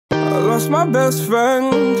I lost my best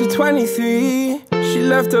friend to 23. She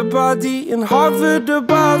left her body and hovered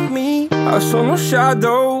above me. I saw no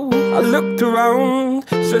shadow, I looked around,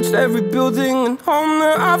 searched every building and home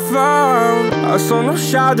that I found. I saw no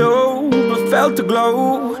shadow, but felt a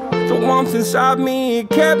glow. The warmth inside me, it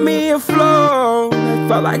kept me afloat. It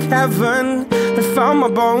felt like heaven had found my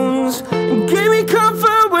bones and gave me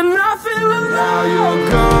comfort when I feel alone. Now you're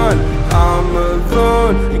gone, I'm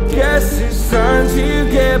alone. I guess it's time to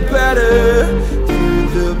get better. Through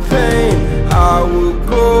the pain, I will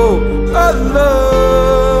go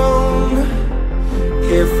alone.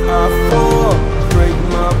 If I fall, break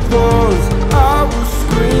my bones, I will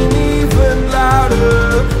scream even louder.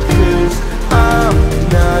 'Cause I'm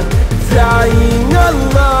not dying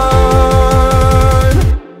alone.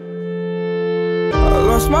 I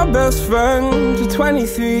lost my best friend to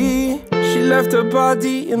 23. She left her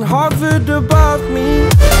body and hovered above me.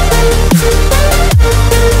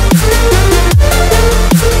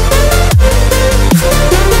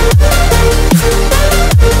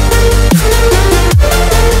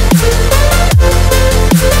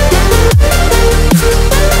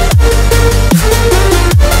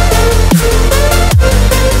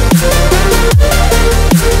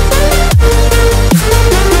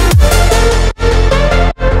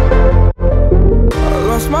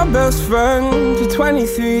 My best friend to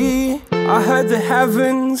 23. I heard the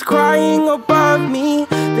heavens crying above me.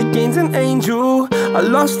 They gained an angel, I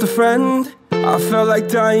lost a friend. I felt like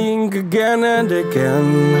dying again and again.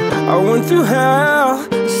 I went through hell,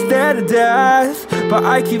 stared at death, but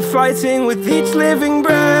I keep fighting with each living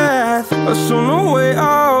breath. I saw no way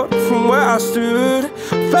out from where I stood.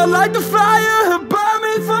 Felt like the fire had burned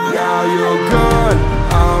me through. Now you're gone,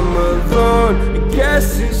 I'm alone. I guess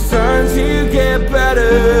it's time to get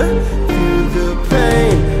better. Through the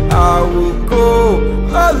pain, I will go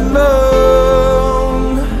alone.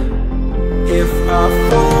 If I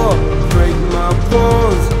fall, break my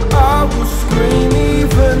bones, I will scream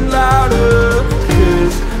even louder.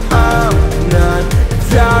 'Cause I'm not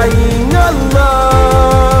dying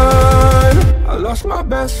alone. I lost my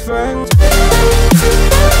best friend.